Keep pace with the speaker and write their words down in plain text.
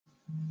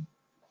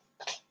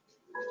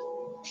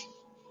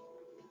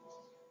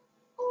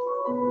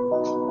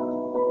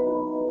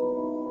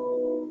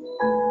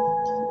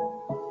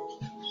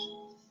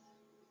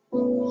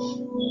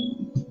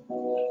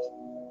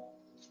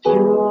Purify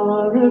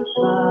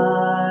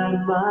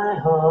my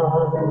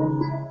heart,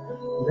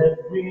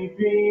 let me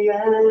be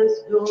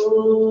as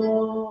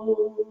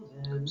gold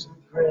and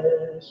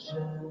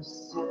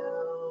precious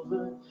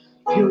silver.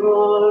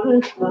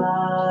 Purify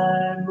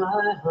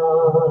my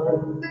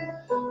heart,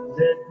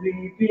 let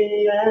me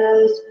be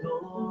as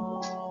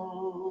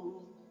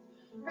gold,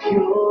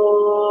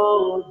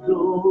 pure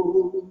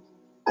gold,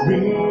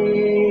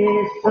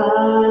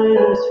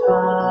 refiner's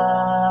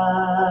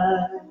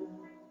fire.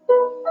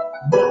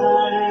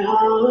 My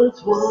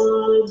heart's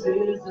one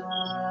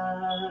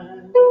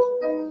desire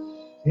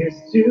is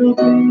to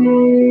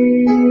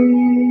be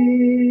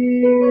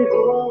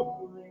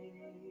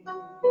holy,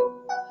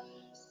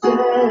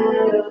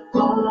 set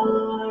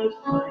apart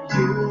for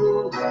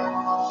you.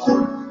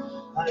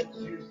 I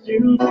choose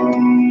to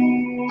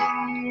be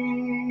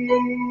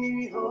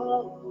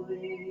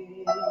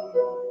holy,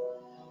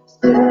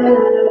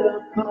 set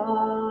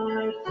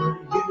apart for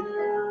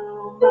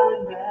you, my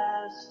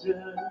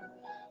master,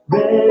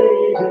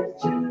 ready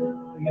to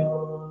do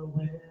your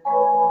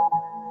will.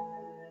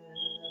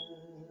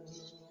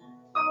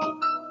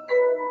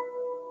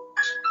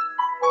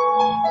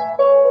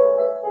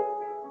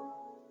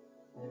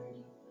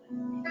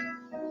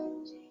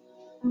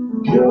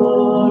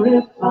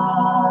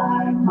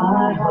 Purify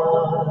my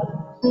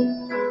heart,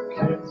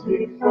 cleanse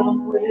me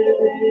from within,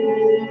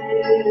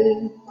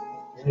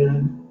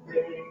 and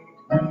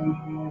make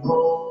me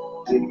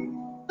holy.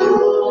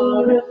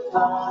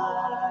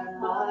 Purify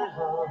my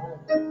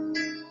heart,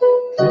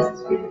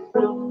 cleanse me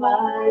from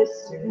my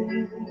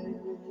sin.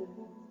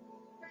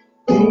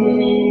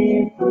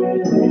 Deep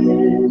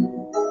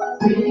within,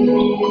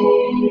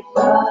 refiner's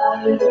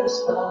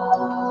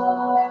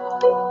fire.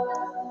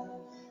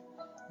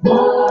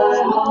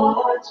 My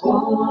heart's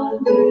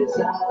one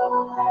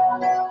desire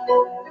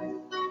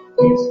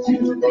is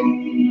to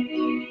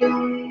be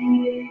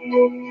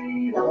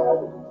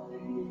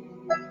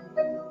holy,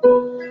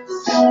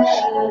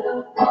 set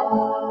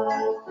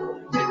apart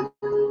for you,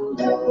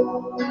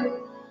 Lord.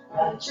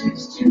 I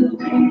choose to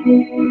be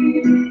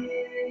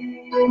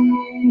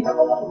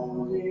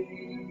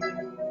holy,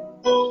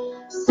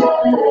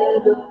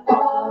 set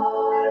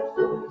apart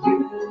for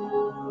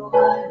you,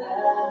 my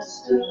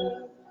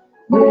master,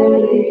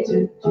 ready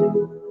to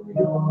do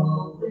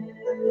your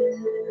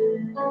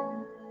will.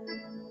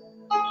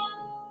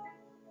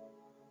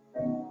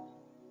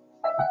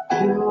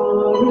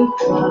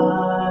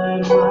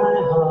 Purify my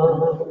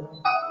heart,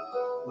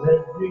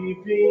 let me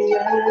be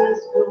as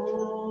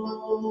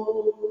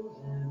gold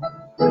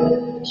and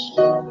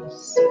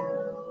precious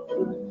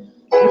silver.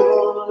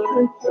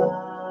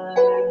 Purify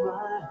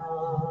my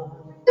heart,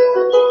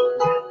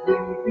 let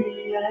me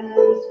be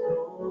as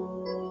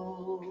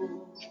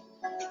gold,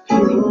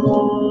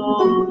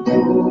 pure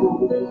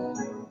gold,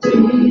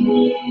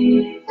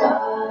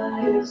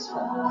 refiner's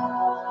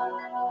fire.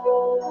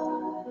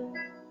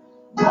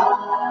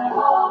 My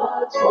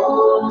heart's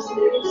one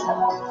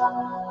desire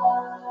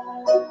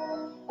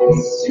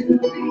is to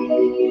be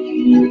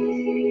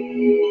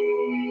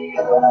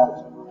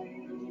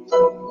holy,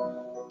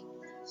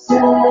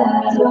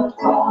 set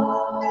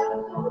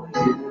apart for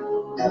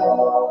you,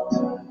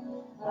 Lord.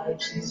 I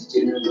choose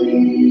to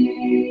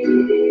be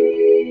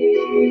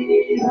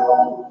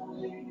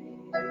holy,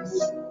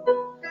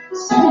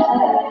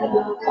 set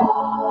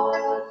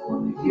apart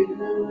for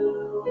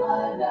you,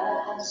 my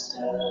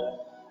master,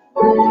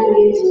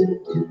 ready to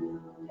do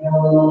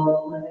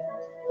your will.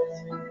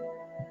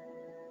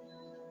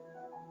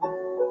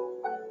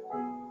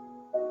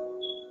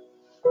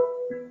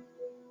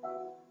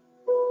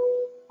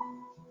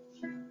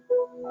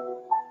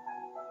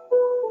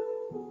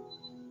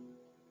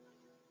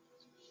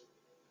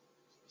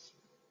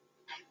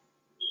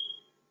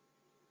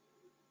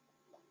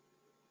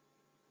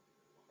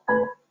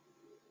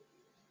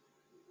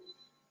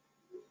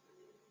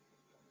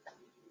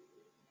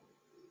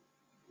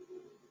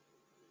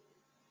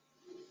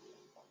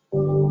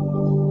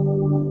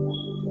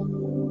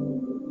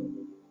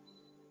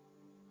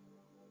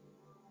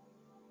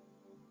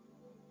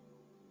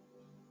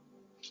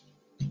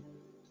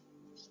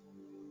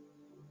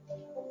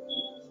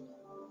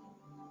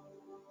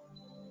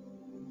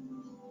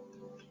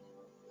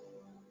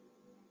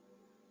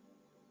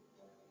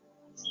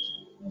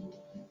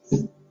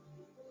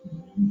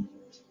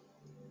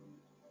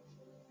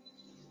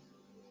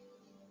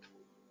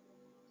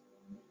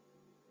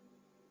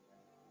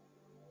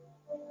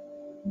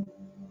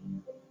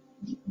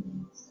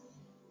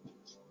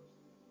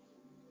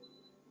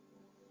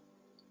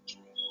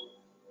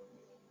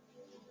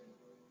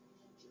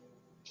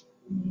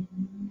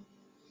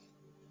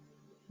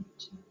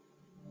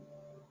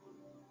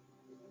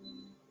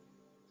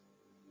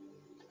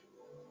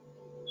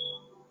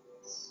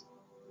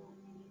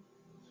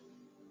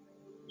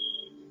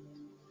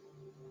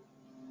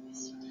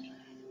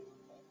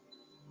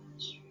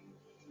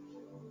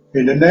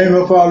 In the name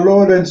of our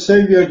Lord and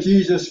Savior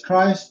Jesus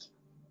Christ,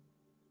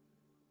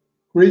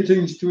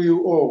 greetings to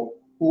you all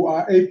who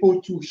are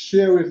able to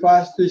share with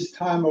us this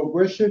time of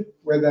worship,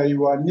 whether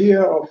you are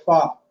near or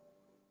far.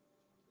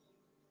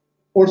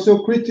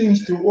 Also,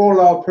 greetings to all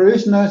our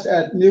parishioners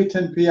at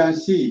Newton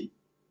PIC.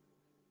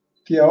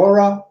 Kia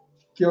ora,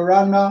 kia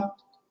orana,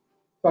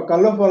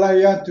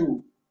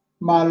 whakalawhalaiatu,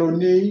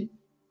 maloni,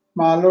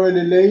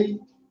 maloelelei,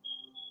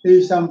 e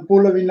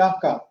sampula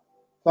vinaka,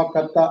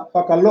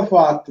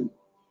 whakalofa atu,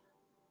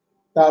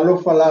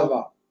 talofa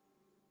lava.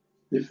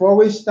 Before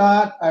we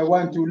start, I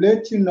want to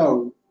let you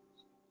know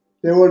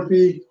there will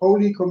be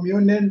Holy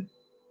Communion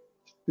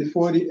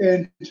before the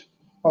end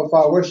of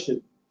our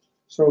worship.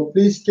 So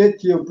please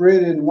get your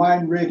bread and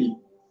wine ready.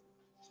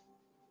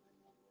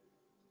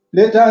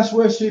 Let us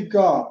worship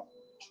God.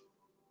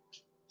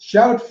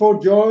 Shout for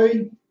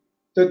joy,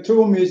 the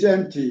tomb is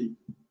empty.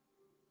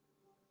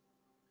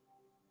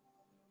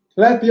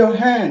 Clap your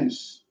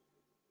hands,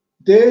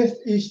 death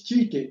is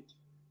cheated.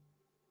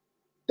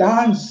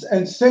 Dance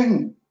and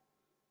sing,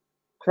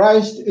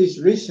 Christ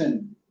is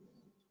risen.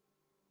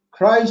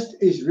 Christ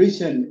is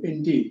risen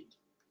indeed.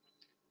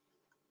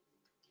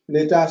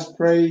 Let us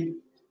pray.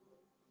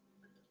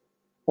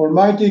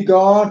 Almighty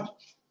God,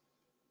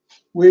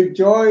 with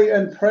joy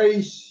and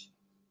praise,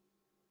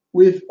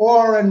 with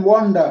awe and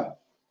wonder,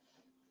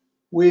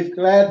 with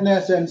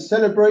gladness and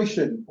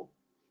celebration,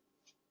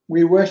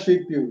 we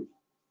worship you.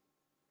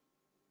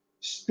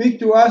 Speak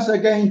to us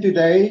again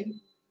today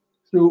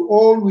through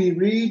all we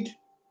read,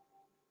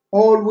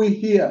 all we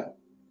hear,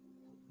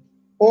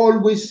 all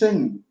we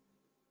sing,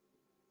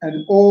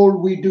 and all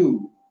we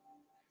do.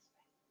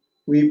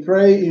 We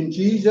pray in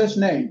Jesus'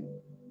 name.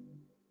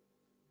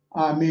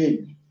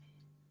 Amen.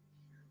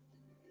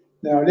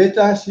 Now let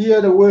us hear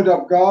the word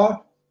of God.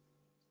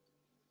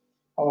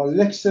 Our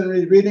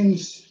lectionary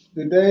readings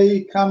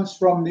today comes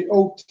from the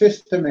Old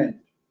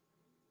Testament.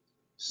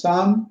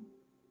 Psalm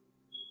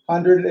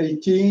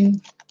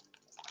 118,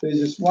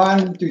 verses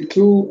 1 to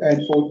 2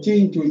 and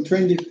 14 to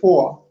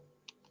 24.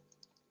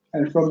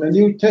 And from the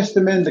New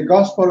Testament, the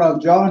Gospel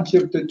of John,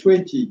 chapter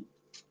 20,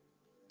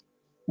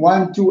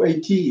 1 to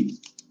 18.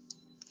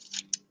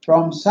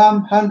 From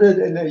Psalm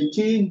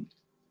 118,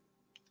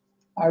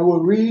 I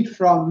will read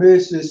from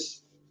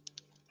verses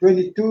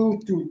 22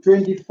 to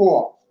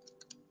 24.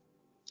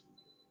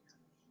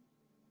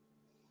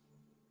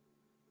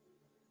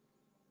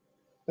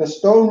 The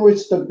stone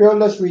which the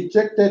builders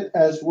rejected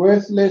as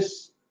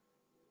worthless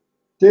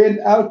turned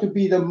out to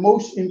be the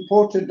most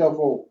important of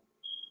all.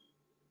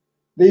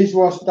 This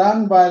was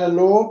done by the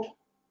Lord.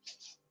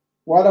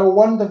 What a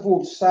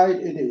wonderful sight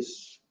it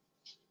is.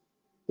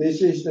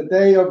 This is the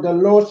day of the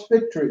Lord's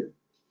victory.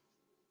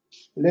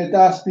 Let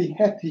us be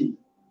happy.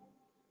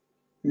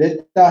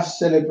 Let us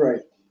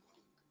celebrate.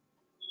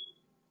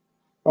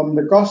 From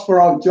the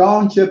Gospel of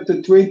John, chapter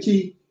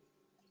 20,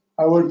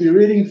 I will be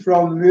reading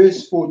from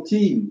verse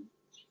 14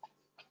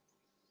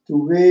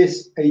 to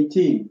verse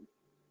 18.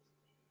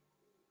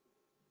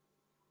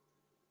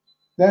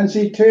 Then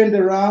she turned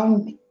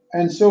around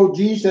and saw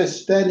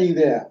Jesus standing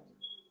there,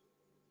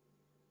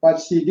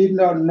 but she did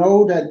not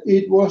know that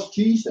it was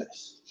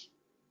Jesus.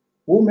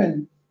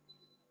 Woman,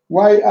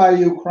 why are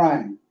you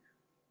crying?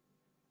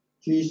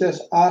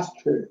 Jesus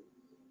asked her,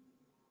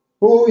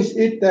 who is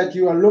it that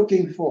you are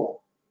looking for?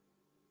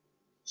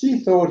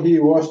 She thought he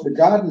was the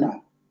gardener.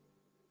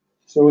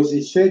 So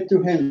she said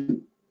to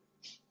him,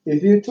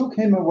 if you took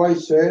him away,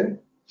 sir,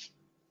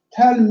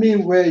 tell me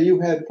where you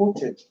have put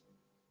him,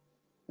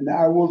 and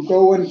I will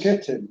go and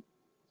get him.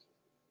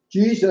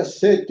 Jesus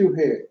said to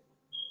her,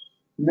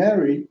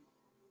 Mary.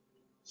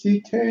 She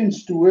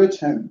turns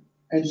towards him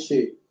and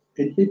said,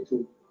 in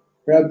Hebrew,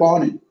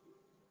 Rabboni.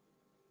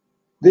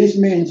 This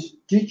means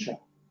teacher.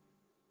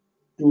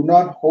 Do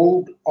not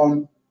hold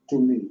on to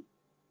me.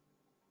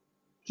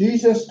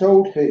 Jesus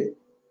told her,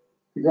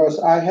 because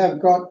I have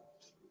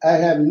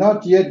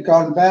not yet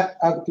gone back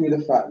up to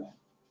the Father,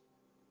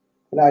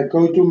 but I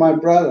go to my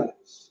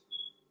brothers.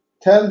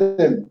 Tell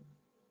them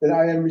that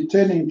I am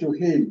returning to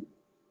him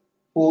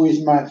who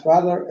is my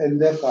Father and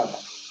their Father,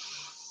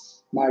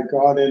 my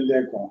God and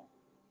their God.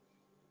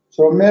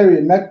 So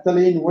Mary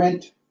Magdalene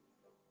went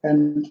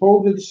and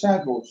told the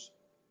disciples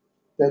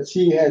that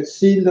she had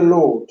seen the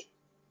Lord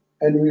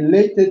and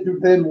related to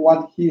them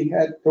what he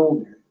had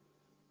told her.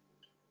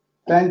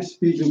 Thanks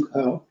be to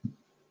God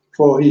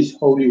for his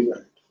holy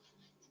word.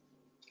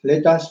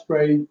 Let us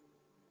pray.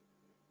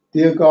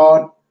 Dear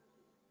God,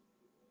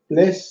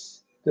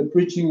 bless the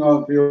preaching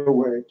of your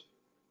word.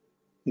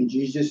 In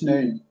Jesus'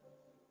 name,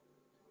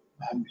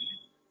 amen.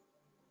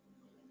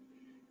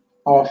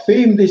 Our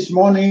theme this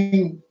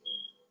morning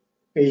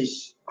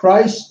is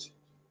Christ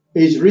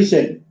is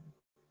risen.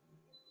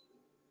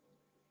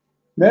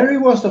 Mary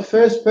was the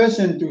first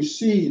person to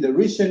see the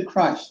risen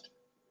Christ.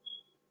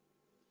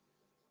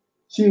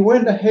 She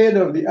went ahead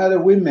of the other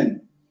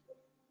women,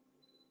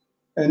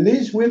 and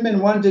these women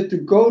wanted to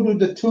go to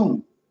the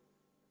tomb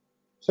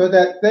so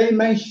that they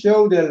may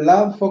show their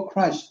love for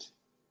Christ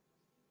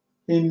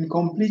in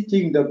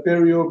completing the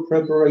burial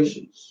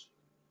preparations.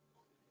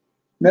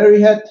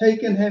 Mary had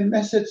taken her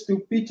message to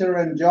Peter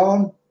and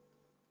John,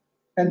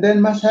 and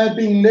then must have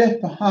been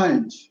left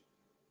behind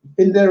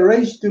in their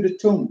race to the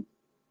tomb,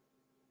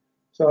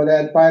 so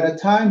that by the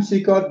time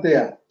she got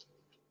there,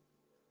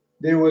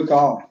 they were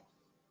gone.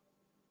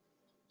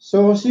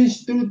 So she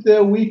stood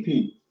there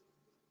weeping.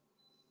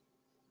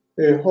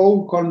 A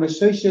whole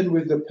conversation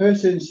with the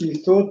person she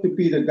thought to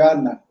be the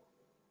gardener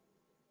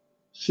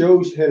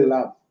shows her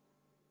love.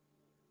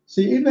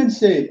 She even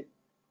said,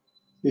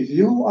 "If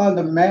you are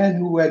the man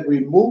who had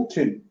removed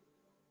him,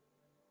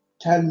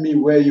 tell me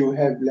where you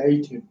have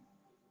laid him."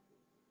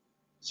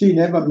 She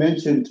never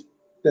mentioned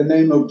the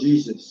name of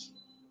Jesus.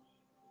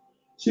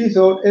 She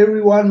thought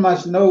everyone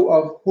must know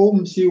of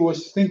whom she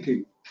was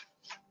thinking.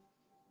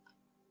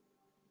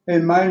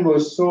 Her mind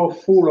was so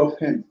full of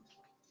him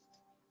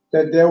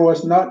that there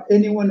was not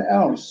anyone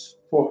else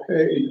for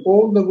her in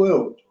all the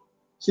world.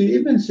 She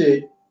even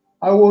said,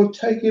 "I will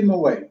take him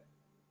away."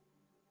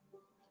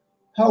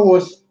 How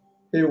was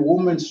a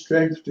woman's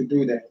strength to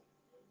do that?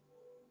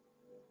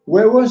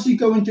 Where was she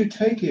going to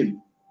take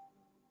him?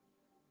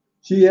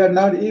 She had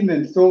not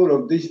even thought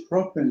of these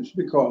problems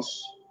because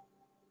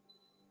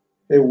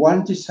her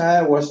one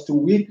desire was to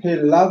weep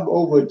her love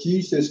over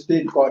Jesus'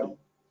 dead body.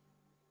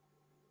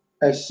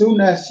 As soon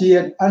as she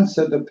had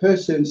answered the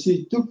person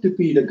she took to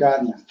be the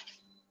gardener,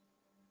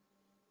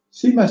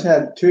 she must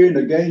have turned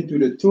again to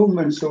the tomb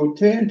and so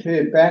turned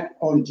her back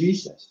on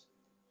Jesus.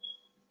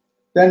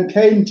 Then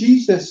came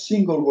Jesus'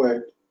 single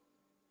word,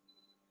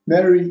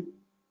 "Mary,"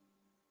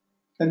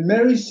 and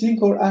Mary's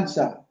single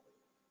answer,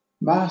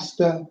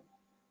 "Master."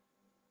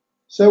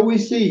 So we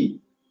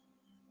see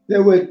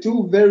there were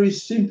two very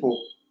simple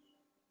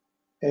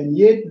and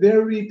yet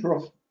very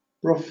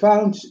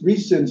profound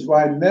reasons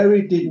why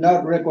Mary did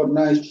not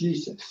recognize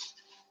Jesus.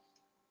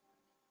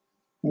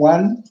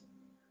 One,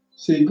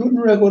 she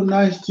couldn't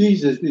recognize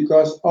Jesus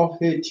because of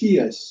her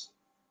tears.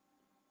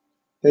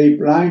 They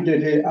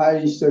blinded her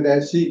eyes so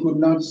that she could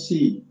not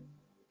see.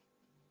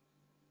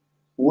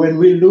 When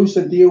we lose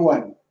a dear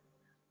one,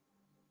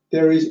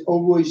 there is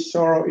always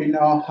sorrow in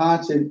our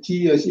hearts and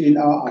tears in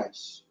our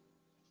eyes.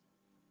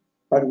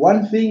 But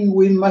one thing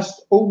we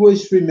must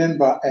always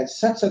remember at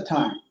such a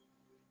time,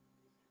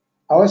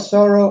 our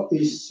sorrow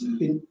is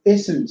in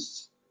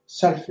essence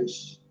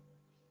selfish.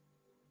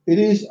 It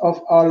is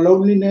of our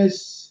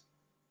loneliness,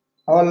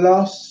 our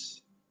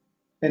loss,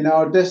 and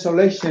our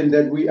desolation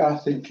that we are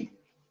thinking.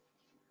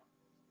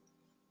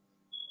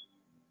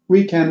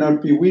 We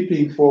cannot be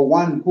weeping for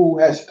one who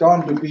has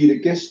gone to be the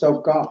guest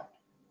of God.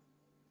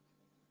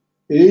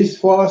 It is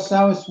for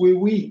ourselves we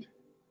weep,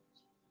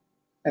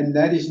 and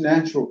that is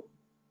natural.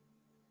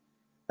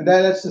 And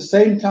that at the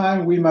same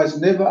time, we must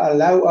never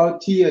allow our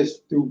tears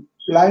to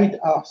blind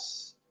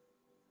us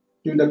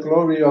to the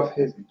glory of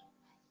heaven.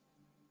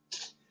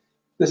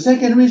 The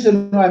second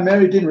reason why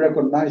Mary didn't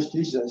recognize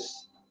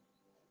Jesus,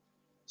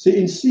 she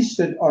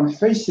insisted on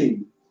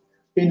facing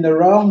in the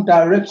wrong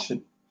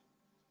direction.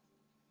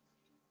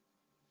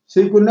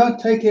 She could not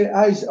take her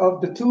eyes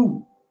off the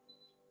tomb,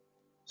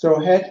 so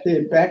had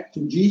her back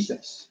to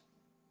Jesus.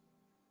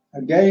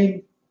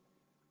 Again,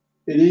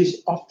 it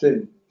is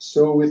often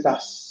so with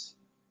us.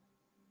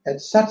 At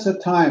such a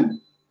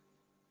time,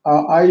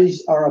 our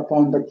eyes are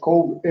upon the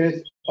cold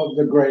earth of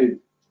the grave.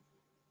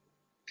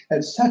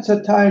 At such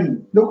a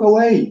time, look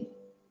away.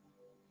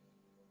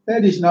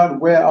 That is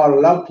not where our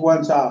loved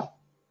ones are.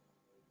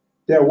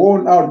 Their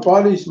worn out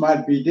bodies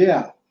might be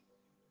there,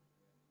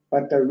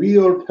 but the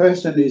real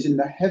person is in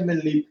the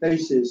heavenly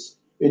places,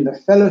 in the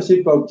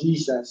fellowship of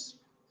Jesus,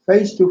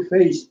 face to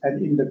face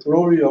and in the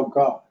glory of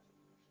God.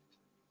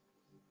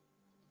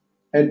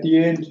 At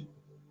the end,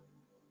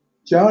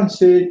 John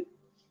said,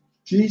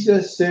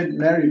 Jesus sent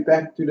Mary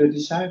back to the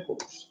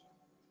disciples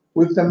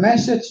with the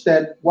message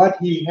that what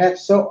he had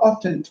so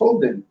often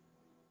told them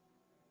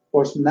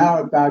was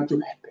now about to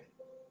happen.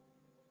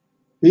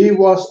 He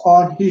was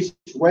on his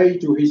way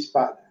to his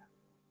Father.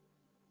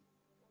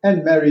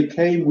 And Mary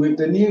came with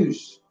the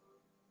news.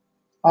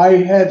 "I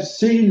have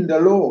seen the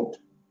Lord."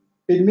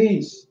 It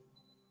means,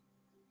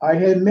 I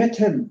have met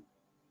him.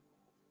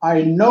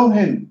 I know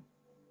him.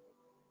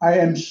 I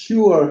am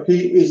sure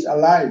he is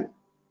alive.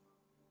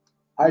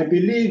 I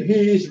believe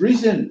he is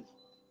risen.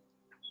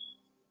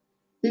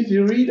 If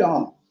you read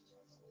on,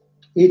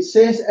 it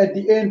says at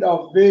the end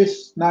of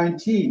verse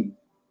 19,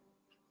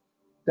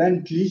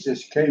 then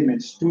Jesus came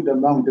and stood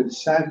among the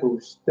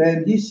disciples.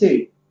 Then he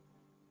said,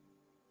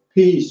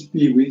 "Peace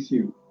be with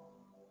you."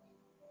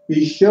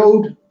 He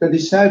showed the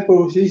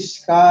disciples his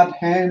scarred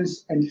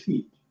hands and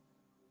feet.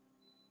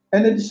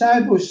 And the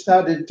disciples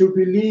started to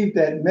believe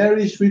that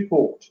Mary's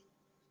report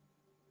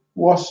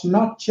was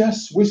not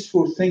just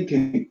wishful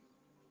thinking,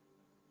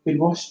 it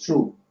was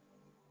true.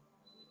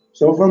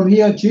 So from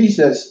here,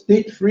 Jesus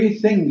did three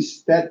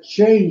things that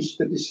changed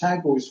the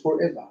disciples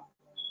forever.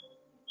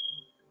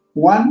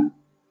 One,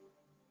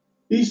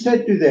 he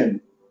said to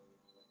them,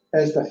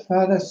 "As the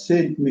Father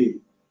sent me,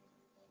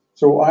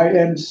 so I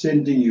am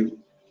sending you."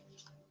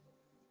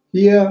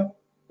 Here,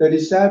 The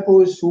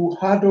disciples who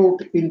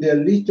huddled in their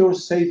little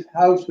safe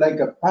house like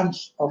a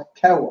bunch of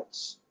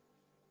cowards.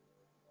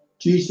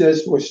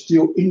 Jesus was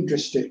still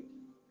interested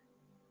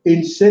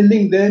in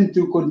sending them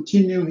to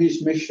continue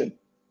his mission.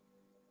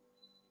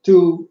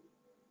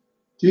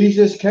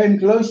 Jesus came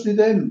close to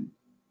them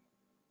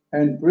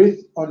and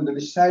breathed on the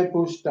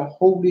disciples the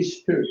Holy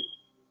Spirit.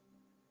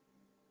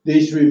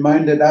 This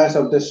reminded us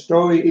of the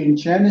story in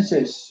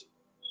Genesis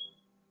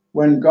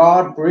when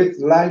God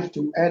breathed life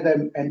to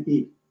Adam and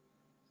Eve.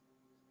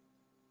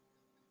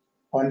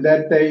 On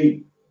that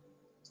day,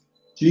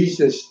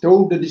 Jesus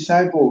told the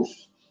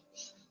disciples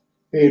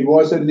it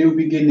was a new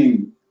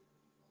beginning.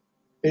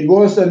 It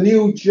was a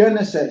new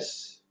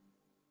Genesis,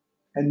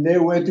 and they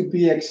were to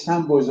be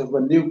examples of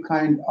a new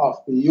kind of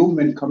the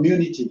human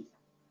community.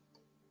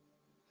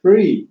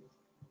 3.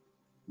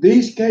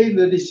 This gave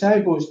the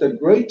disciples the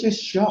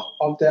greatest shock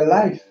of their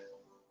life.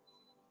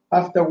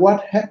 After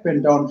what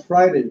happened on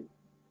Friday,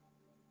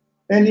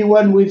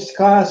 anyone with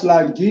scars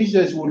like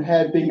Jesus would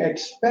have been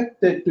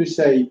expected to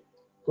say,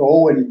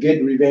 "Go and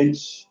get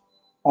revenge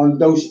on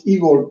those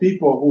evil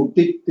people who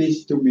did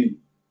this to me."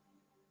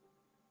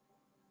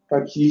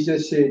 But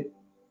Jesus said,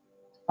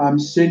 "I'm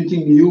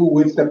sending you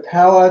with the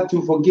power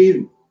to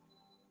forgive.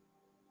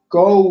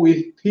 Go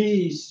with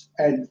peace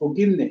and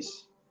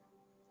forgiveness."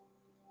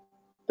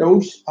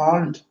 Those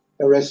aren't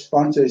the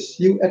responses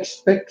you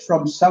expect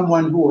from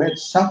someone who had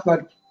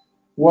suffered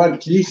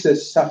what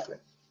Jesus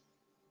suffered.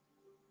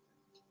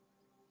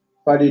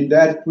 But in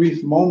that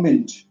brief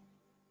moment,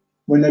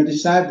 when the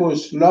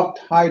disciples' locked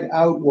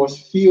hideout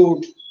was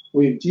filled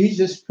with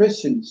Jesus'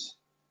 presence,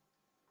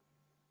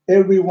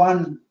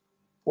 everyone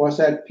was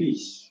at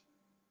peace.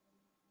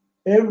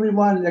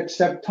 Everyone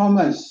except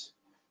Thomas,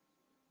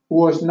 who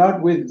was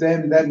not with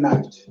them that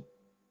night.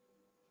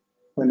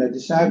 When the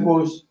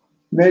disciples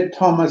met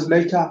Thomas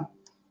later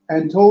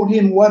and told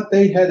him what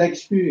they had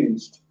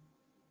experienced,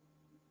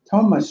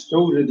 Thomas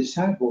told the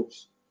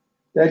disciples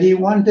that he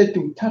wanted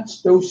to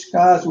touch those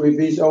scars with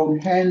his own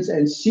hands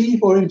and see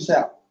for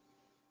himself,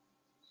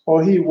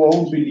 or he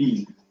won't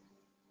believe.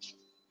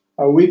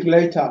 A week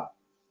later,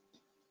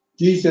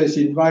 Jesus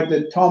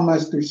invited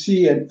Thomas to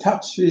see and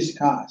touch his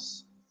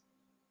scars.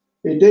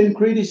 He didn't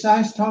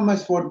criticize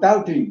Thomas for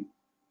doubting.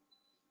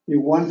 He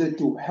wanted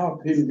to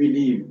help him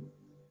believe.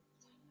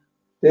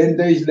 10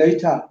 days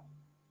later,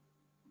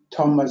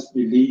 Thomas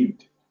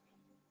believed.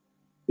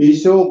 He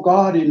saw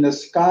God in a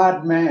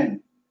scarred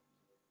man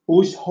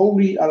whose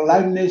holy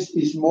aliveness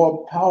is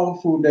more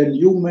powerful than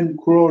human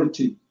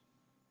cruelty.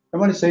 I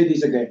want to say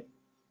this again.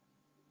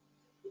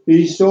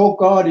 He saw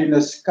God in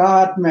a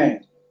scarred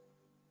man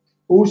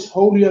whose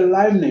holy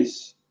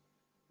aliveness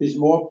is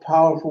more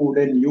powerful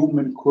than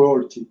human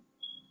cruelty.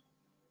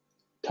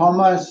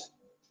 Thomas,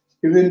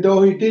 even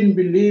though he didn't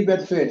believe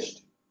at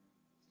first,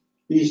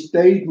 he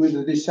stayed with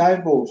the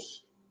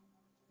disciples.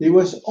 He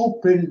was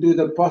open to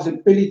the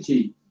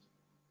possibility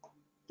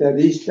that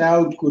his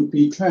doubt could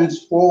be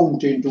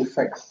transformed into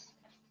faith.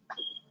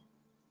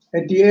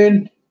 At the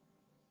end,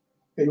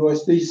 it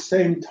was this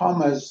same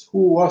Thomas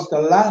who was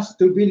the last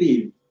to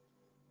believe,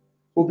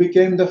 who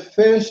became the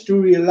first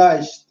to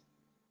realize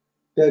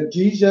that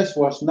Jesus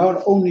was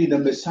not only the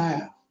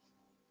Messiah,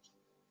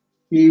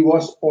 he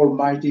was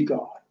Almighty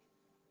God.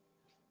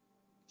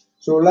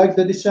 So like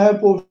the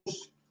disciples,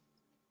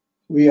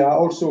 we are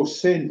also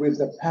sent with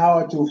the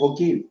power to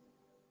forgive.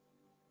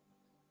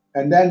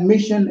 And that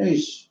mission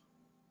is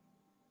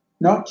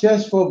not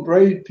just for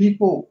brave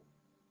people,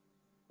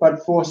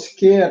 but for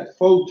scared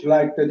folk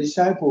like the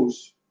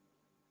disciples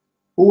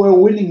who were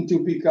willing to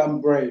become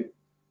brave.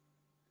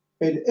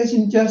 It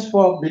isn't just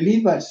for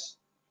believers,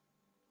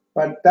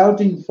 but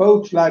doubting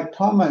folks like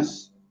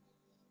Thomas.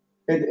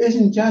 It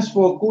isn't just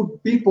for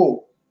good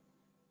people,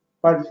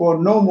 but for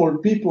normal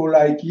people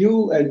like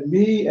you and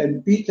me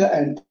and Peter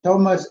and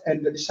Thomas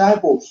and the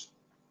disciples.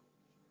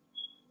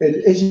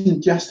 It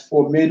isn't just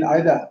for men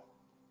either.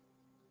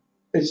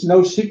 It's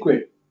no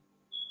secret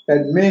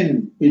that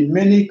men in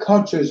many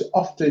cultures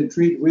often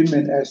treat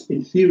women as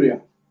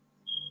inferior.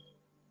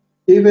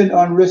 Even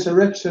on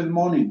resurrection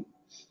morning,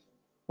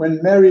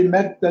 when Mary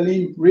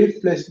Magdalene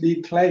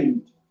breathlessly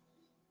claimed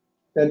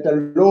that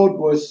the Lord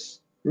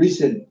was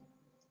risen,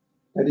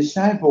 the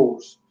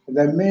disciples,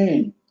 the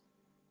men,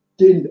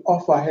 didn't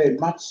offer her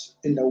much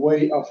in the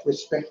way of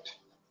respect.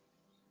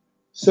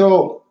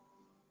 So,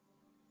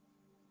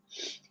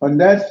 on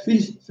that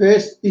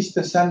first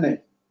Easter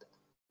Sunday,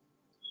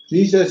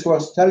 Jesus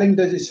was telling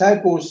the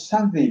disciples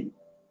something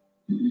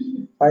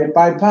by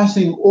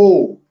bypassing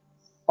all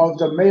of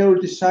the male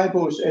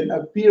disciples and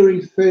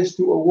appearing first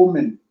to a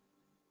woman.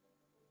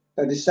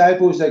 The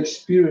disciples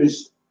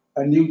experienced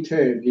a new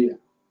term here,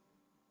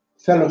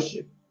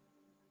 fellowship,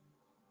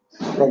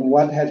 from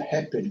what had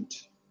happened.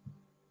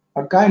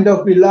 A kind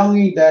of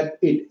belonging that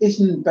it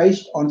isn't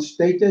based on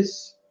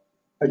status,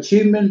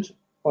 achievement,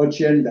 or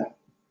gender,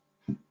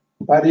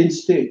 but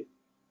instead,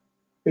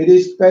 it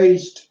is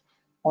based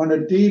on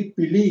a deep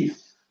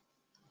belief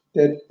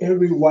that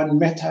everyone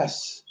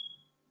matters,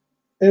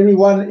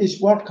 everyone is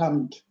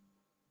welcomed,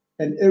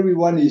 and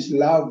everyone is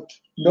loved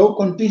no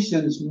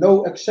conditions,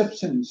 no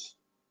exceptions.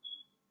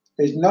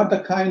 It's not the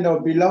kind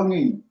of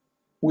belonging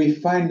we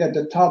find at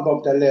the top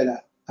of the ladder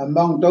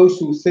among those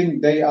who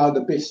think they are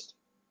the best.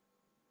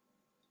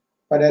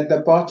 But at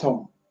the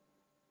bottom,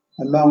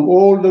 among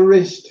all the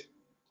rest,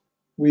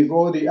 with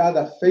all the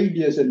other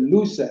failures and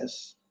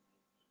losers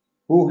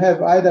who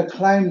have either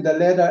climbed the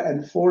ladder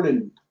and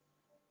fallen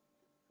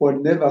or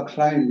never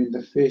climbed in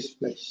the first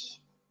place.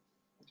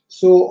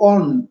 So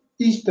on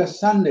Easter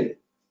Sunday,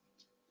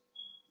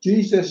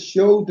 Jesus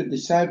showed the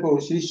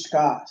disciples his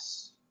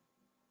scars,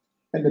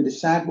 and the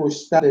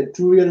disciples started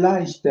to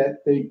realize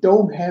that they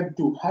don't have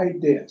to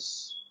hide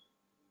theirs.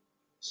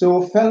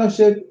 So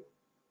fellowship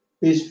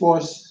is for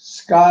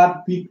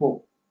scarred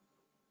people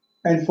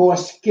and for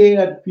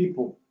scared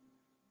people.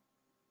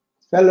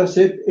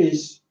 Fellowship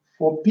is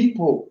for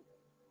people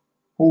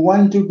who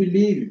want to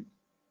believe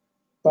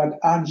but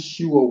aren't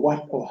sure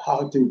what or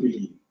how to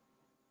believe.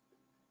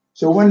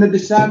 So when the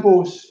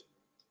disciples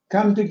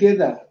come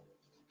together,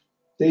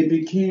 they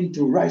begin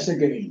to rise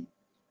again,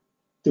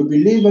 to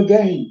believe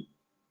again,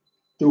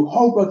 to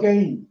hope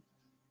again,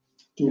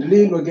 to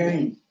live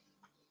again.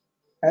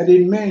 And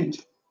it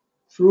meant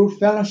through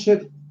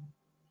fellowship,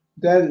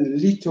 that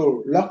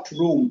little locked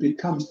room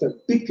becomes the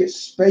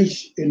biggest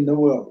space in the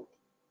world.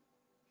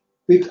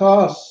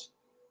 Because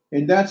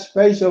in that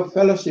space of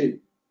fellowship,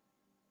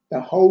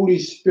 the Holy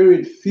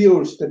Spirit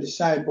fills the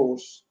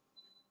disciples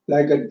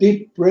like a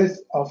deep breath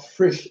of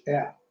fresh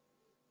air.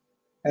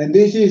 And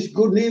this is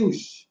good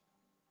news.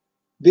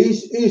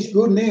 This is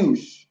good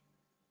news.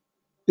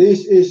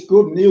 This is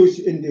good news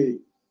indeed.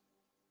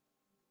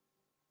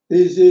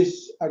 This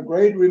is a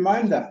great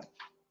reminder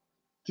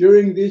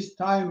during this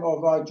time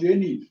of our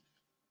journey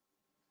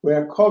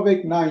where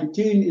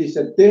COVID-19 is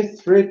a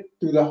death threat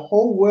to the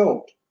whole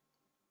world.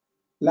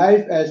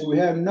 Life as we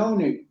have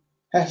known it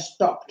has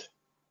stopped,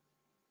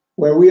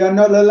 where we are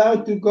not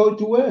allowed to go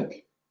to work.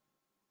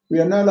 We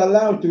are not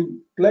allowed to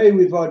play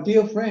with our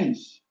dear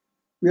friends.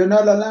 We are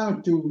not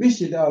allowed to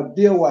visit our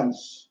dear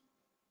ones.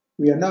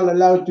 We are not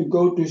allowed to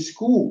go to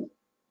school.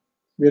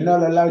 We are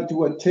not allowed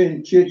to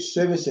attend church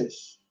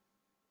services.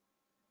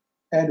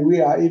 And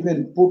we are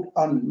even put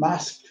on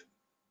masks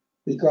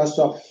because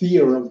of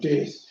fear of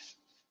death.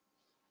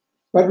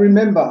 But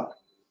remember,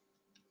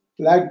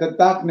 like the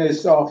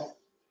darkness of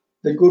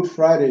the Good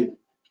Friday,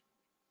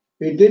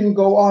 it didn't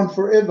go on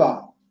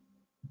forever.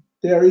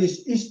 There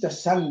is Easter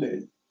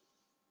Sunday.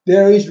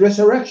 There is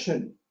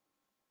resurrection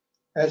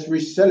as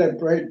we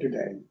celebrate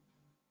today.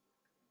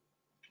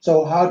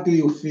 So how do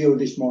you feel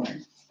this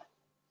morning?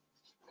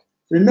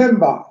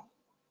 Remember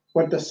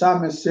what the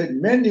psalmist said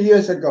many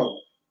years ago.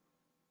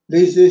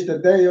 This is the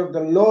day of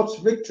the Lord's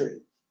victory.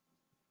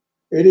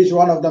 It is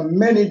one of the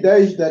many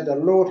days that the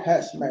Lord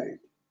has made.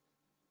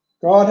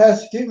 God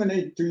has given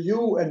it to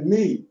you and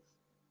me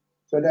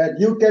so that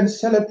you can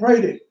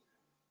celebrate it,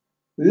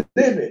 live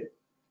it,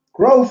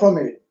 grow from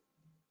it,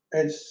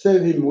 and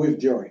serve him with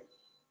joy.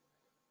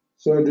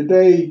 So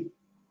today,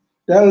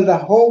 tell the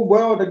whole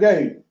world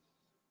again,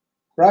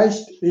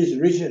 Christ is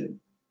risen.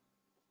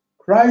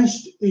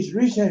 Christ is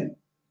risen.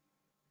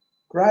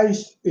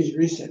 Christ is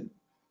risen.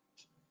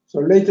 So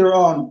later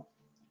on,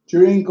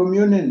 during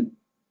communion,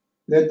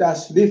 let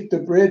us lift the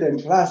bread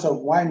and glass of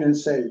wine and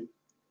say,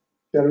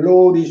 the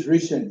Lord is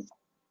risen.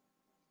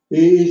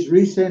 He is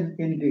risen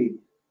indeed.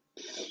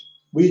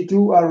 We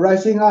too are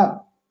rising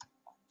up.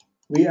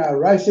 We are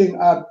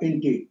rising up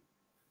indeed.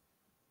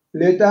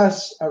 Let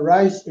us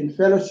arise in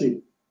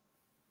fellowship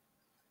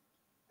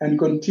and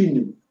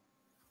continue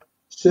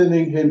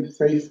serving him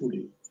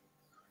faithfully.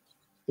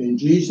 In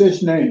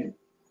Jesus' name,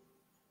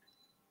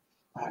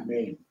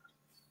 amen.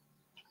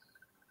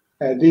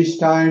 At this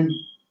time,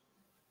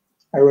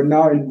 I will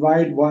now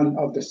invite one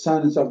of the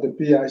sons of the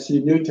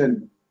PIPC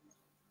Newton,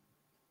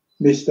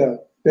 Mr.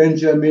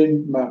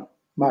 Benjamin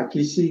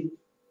Marquisi,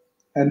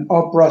 an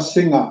opera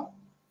singer,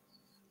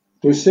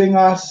 to sing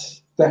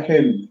us the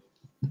hymn,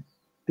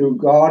 To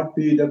God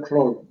Be the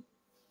Glory.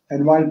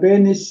 And while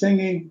Ben is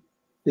singing,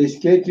 please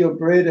get your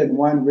bread and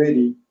wine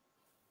ready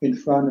in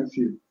front of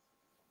you.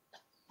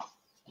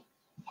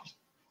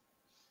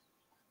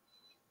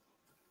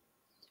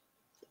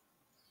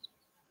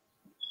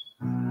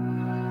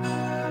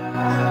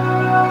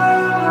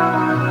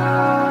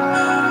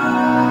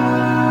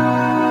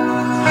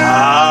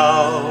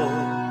 How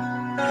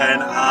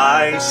can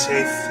I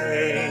say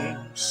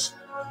thanks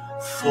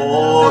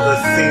for the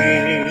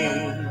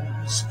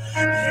things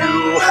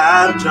you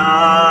have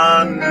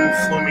done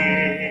for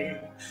me?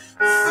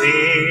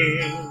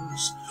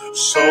 Things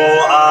so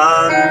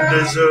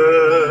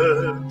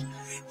undeserved,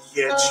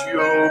 yet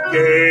you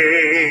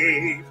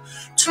gave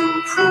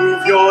to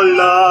prove your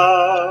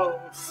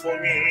love for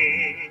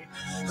me.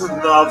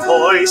 The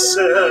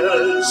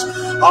voices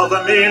of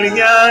a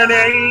million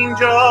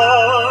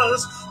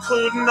angels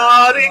could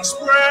not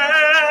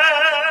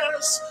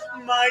express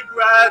my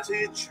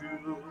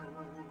gratitude.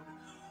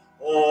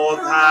 All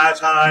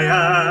that I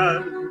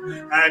am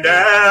and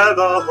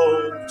ever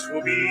hope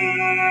to be,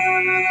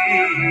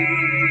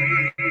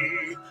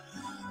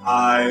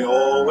 I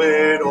owe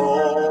it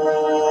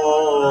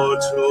all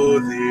to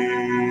thee.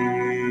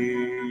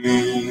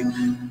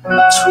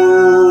 To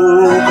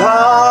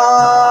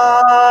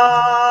God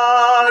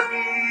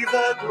be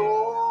the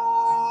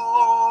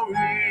glory.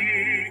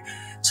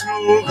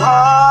 To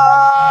God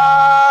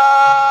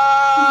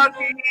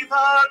be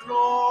the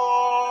glory.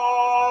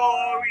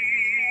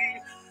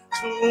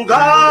 To God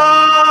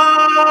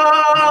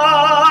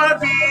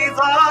be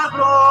the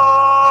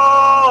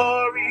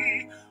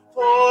glory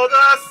for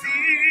the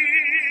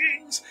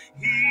things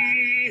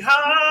he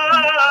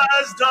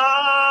has done.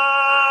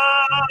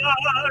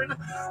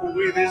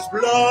 With his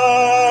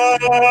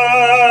blood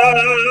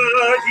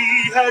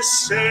he has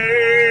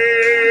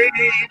saved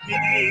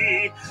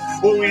me.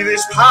 With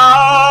his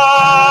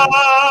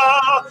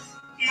power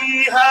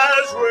he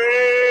has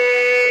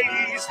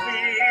raised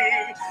me.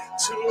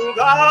 To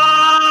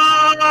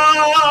God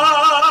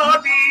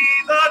be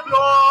the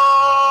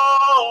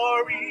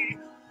glory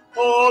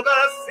for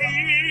the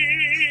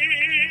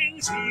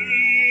things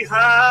he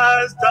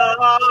has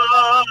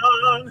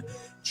done.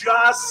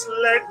 Just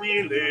let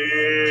me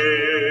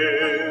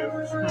live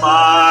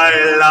my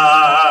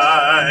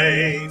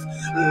life.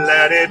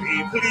 Let it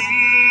be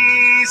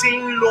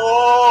pleasing,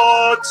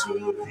 Lord, to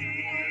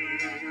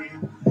thee.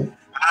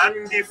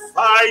 And if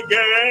I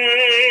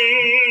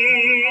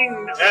gain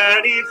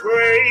any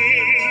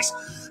praise,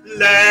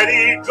 let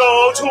it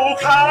go to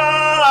Calvary.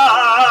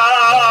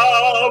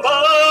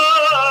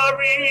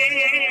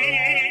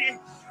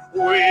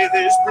 With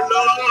his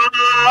blood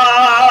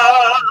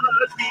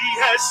he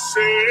has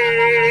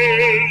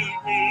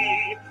saved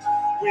me.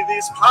 With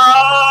his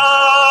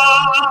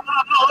power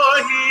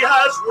he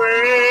has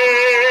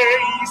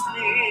raised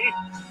me.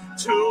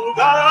 To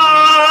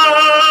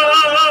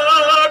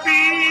God be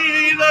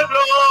the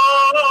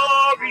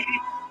glory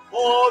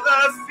for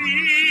the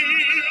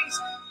things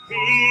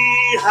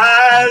he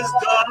has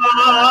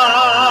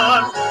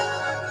done.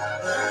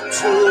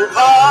 To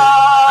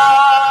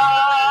God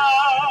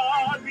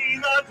be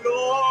the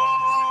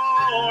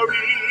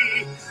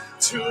glory.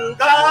 To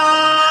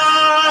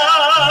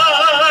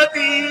God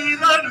be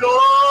the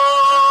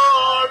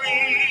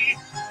glory.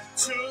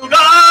 To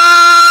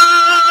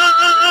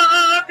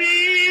God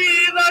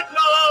be the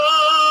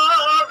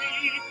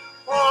glory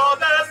for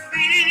the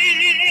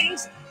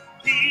things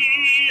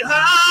he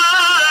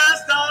has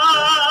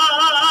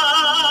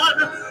done.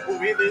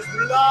 With his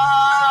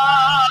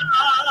blood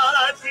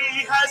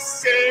he has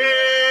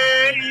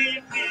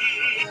saved me.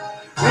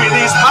 With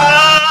his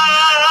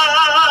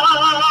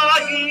power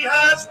he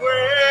has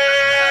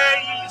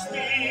raised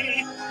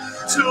me.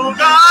 To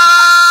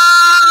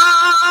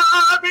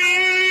God be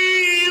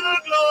the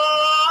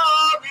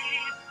glory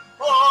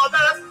for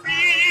the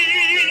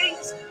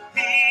things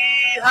he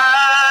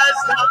has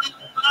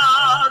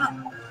done.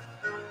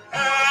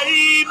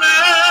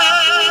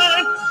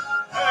 Amen.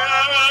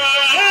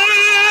 Amen.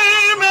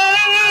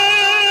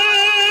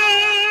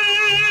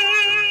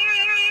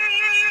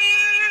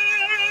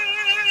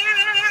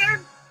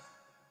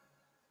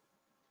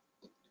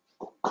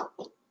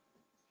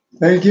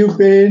 Thank you,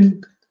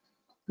 Ben.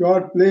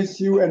 God bless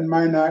you and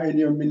Mina in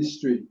your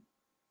ministry.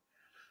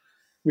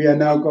 We are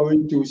now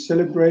going to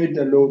celebrate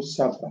the Lord's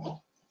Supper.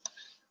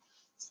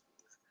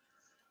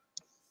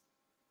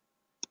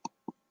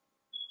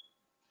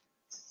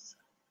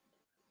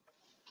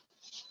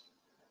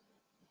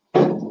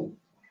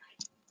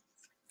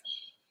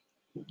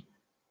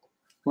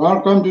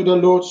 Welcome to the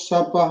Lord's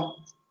Supper.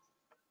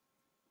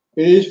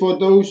 It is for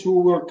those who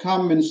will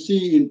come and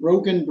see in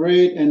broken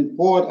bread and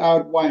poured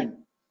out wine,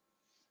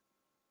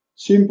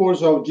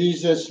 symbols of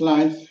Jesus'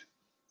 life,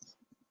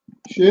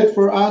 shed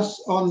for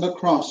us on the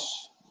cross.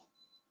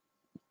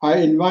 I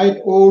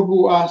invite all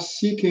who are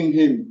seeking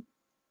him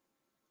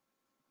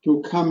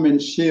to come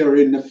and share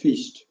in the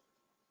feast.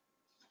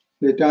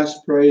 Let us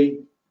pray.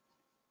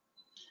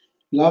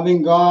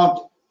 Loving God,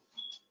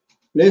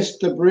 bless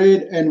the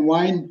bread and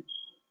wine.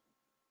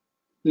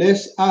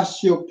 Bless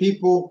us, your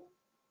people,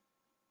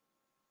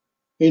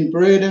 in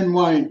bread and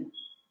wine.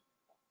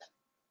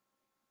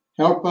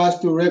 Help us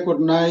to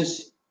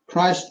recognize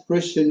Christ's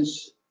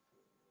presence,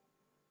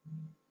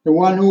 the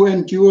one who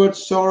endured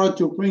sorrow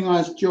to bring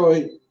us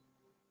joy,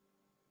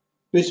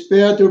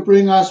 despair to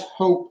bring us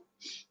hope,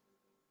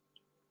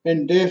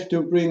 and death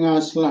to bring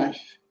us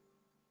life.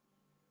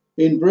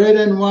 In bread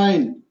and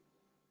wine,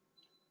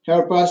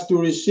 help us to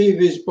receive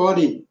his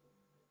body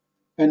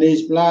and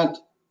his blood,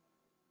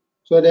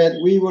 so that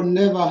we will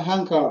never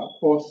hunger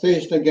or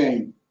thirst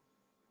again.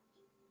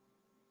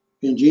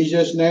 In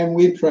Jesus' name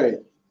we pray.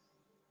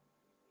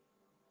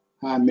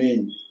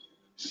 Amen.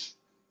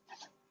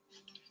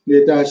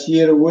 Let us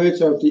hear the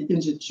words of the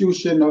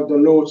institution of the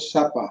Lord's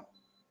Supper.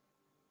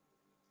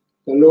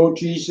 The Lord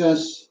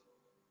Jesus,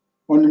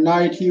 on the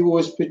night he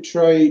was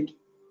betrayed,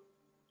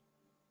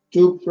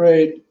 took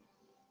bread,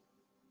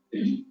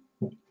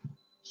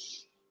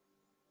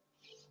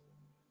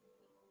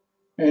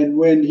 and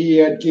when he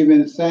had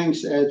given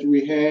thanks as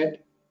we had,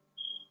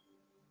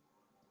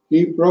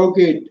 he broke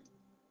it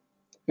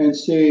and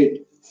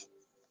said,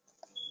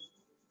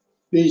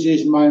 "This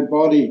is my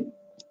body,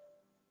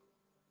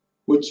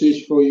 which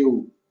is for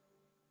you.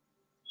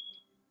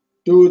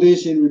 Do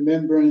this in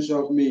remembrance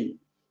of me.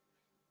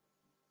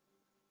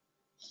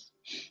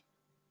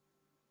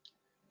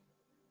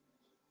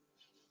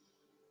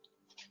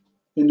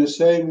 In the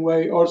same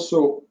way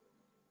also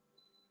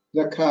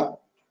the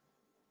cup.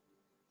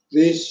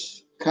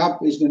 This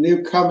cup is the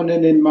new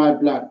covenant in my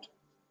blood.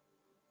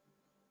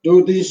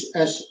 Do this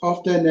as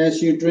often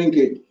as you drink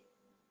it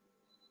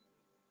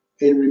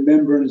in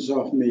remembrance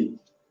of me.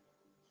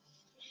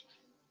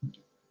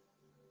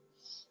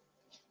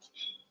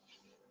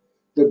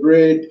 The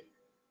bread,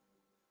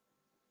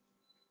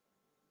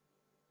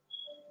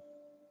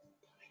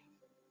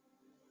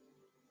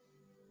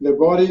 the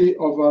body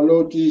of our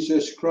Lord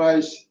Jesus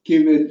Christ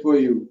given for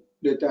you.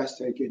 Let us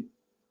take it.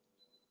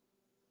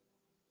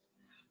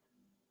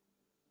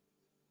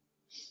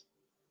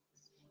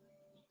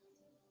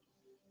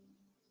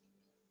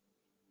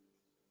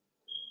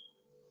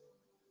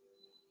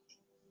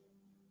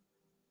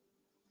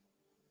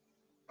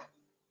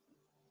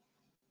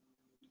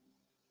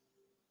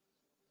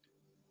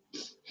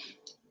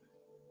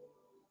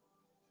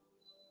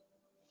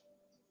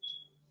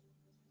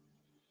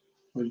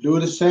 We'll do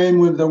the same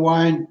with the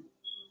wine.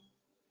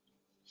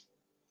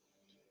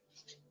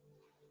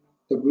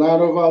 The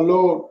blood of our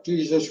Lord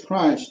Jesus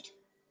Christ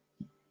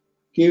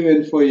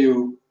given for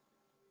you.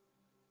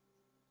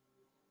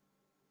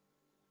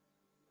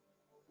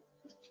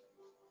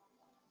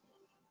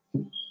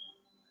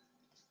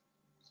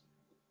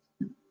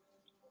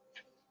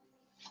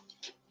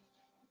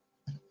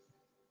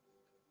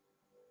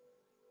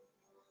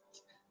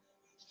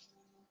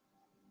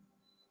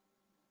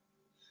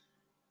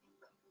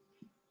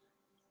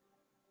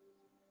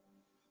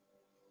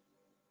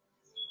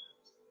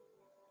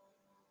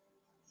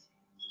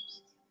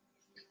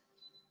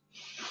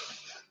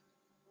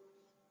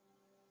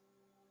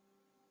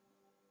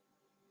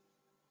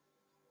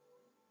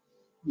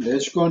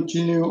 Let's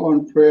continue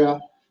on prayer.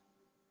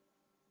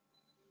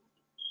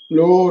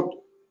 Lord,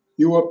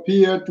 you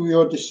appear to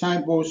your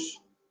disciples,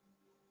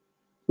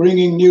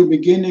 bringing new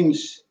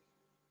beginnings,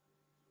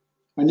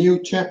 a new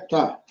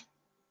chapter,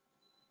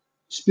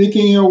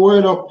 speaking your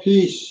word of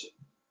peace,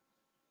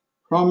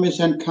 promise,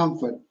 and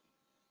comfort.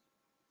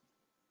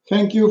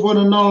 Thank you for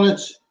the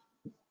knowledge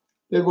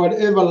that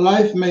whatever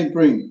life may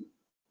bring,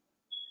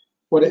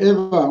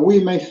 whatever we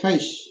may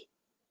face,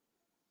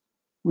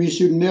 we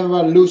should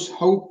never lose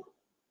hope,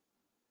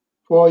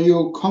 for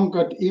you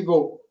conquered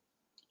evil,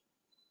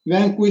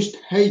 vanquished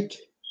hate,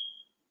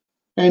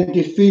 and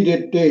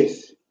defeated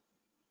death,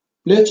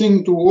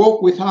 pledging to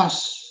walk with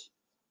us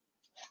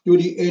to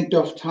the end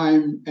of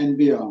time and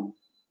beyond.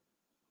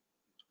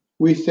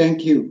 We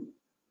thank you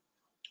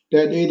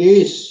that it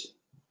is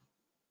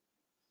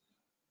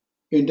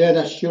in that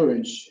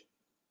assurance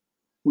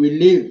we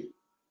live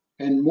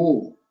and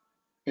move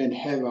and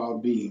have our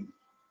being.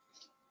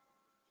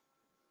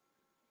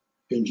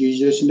 In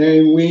Jesus'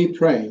 name we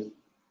pray.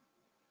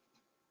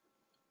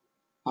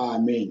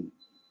 Amen.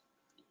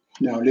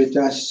 Now let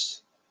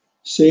us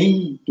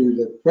sing to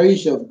the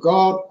praise of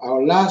God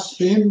our last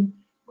hymn,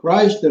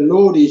 Christ the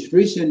Lord is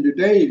risen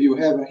today. If you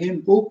have a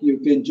hymn book, you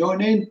can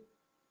join in.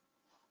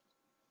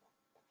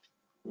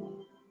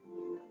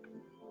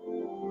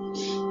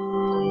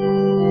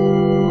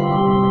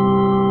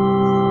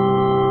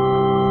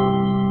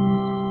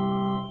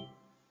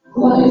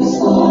 Christ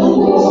the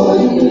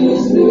Lord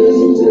is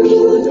risen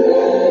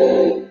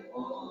today.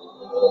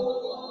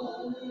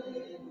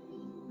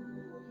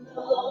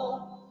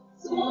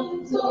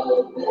 Sons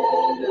of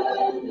men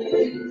and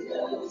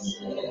angels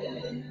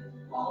sing.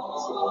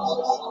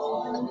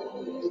 Hallelujah.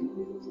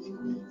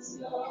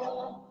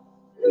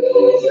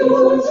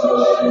 Creatures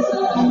rise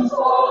and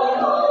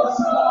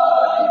triumphs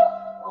high.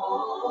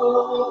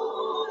 Hallelujah.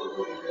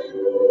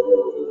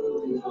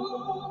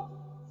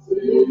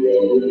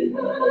 Singing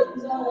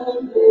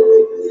and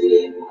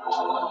lifting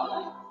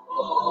high.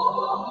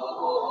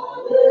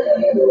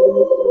 Hallelujah.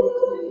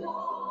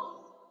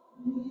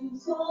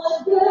 Meet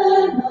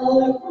again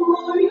our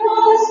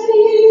glorious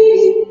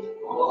King.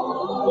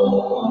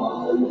 Hallelujah.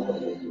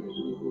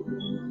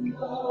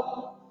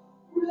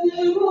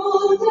 Where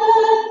all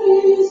death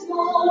is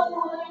not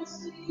like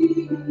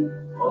sin.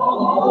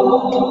 Hallelujah.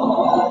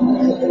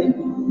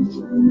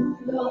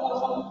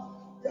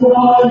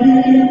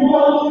 Crying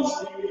once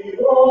we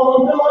all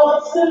not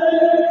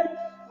say.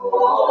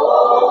 Hallelujah.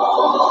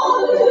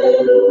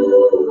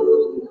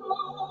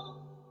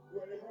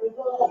 Where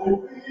thy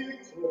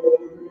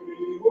victory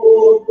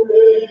will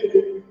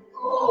reign.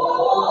 Hallelujah.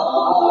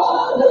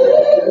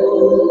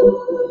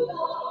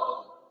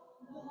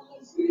 Thy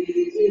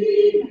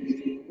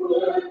redeeming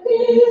work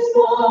is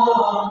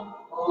done.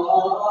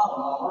 Hallelujah.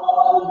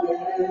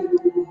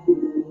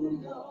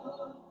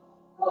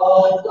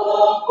 God the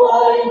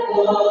fight,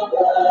 the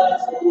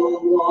battle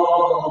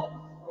won.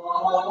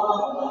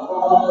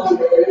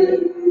 Hallelujah.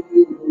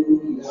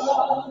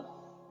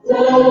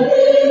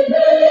 David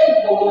made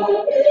for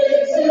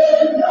kings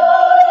in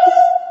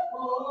Christ.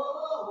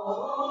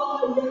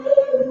 Hallelujah.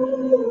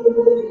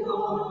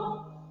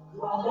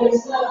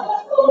 Christ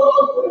hath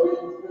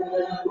opened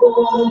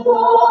heaven wide.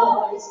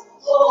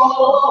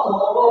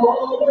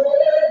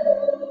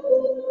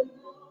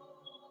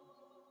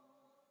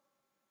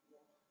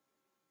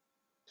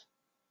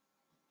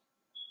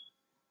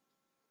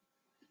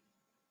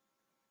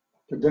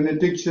 The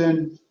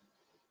benediction.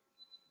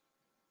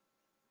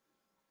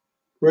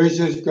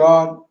 Gracious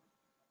God,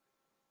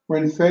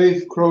 when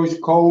faith grows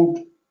cold,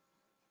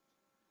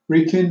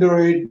 rekindle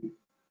it.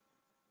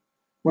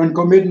 When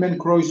commitment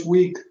grows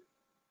weak,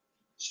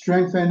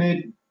 strengthen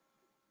it.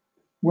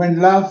 When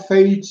love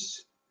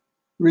fades,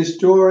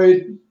 restore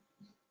it.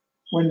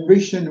 When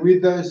vision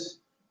withers,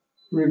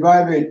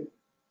 revive it.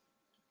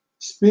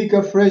 Speak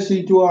afresh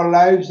into our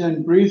lives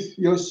and breathe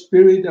your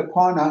spirit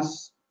upon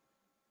us,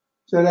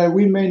 so that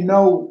we may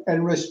know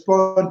and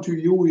respond to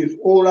you with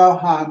all our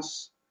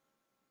hearts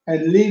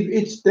and live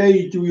each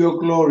day to your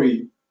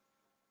glory.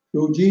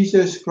 Through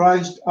Jesus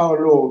Christ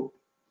our Lord.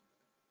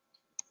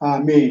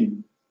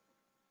 Amen.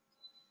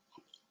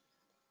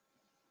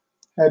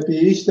 Happy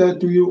Easter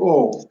to you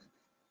all.